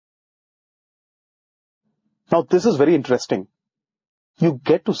Now this is very interesting. You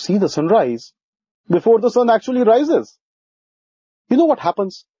get to see the sunrise before the sun actually rises. You know what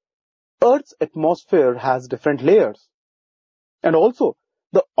happens? Earth's atmosphere has different layers. And also,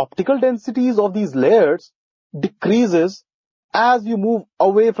 the optical densities of these layers decreases as you move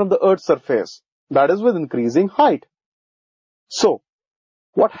away from the Earth's surface. That is with increasing height. So,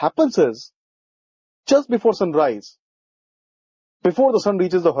 what happens is, just before sunrise, before the sun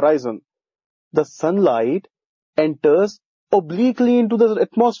reaches the horizon, the sunlight enters obliquely into the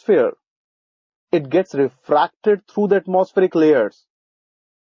atmosphere. It gets refracted through the atmospheric layers.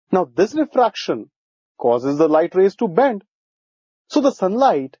 Now, this refraction causes the light rays to bend. So the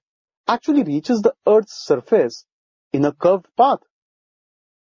sunlight actually reaches the Earth's surface in a curved path.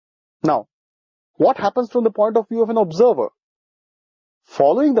 Now, what happens from the point of view of an observer?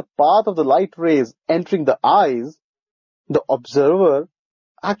 Following the path of the light rays entering the eyes, the observer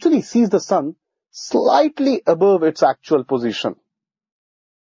actually sees the sun slightly above its actual position.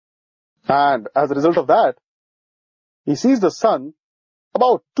 And as a result of that, he sees the sun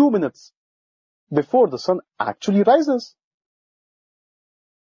about 2 minutes before the sun actually rises.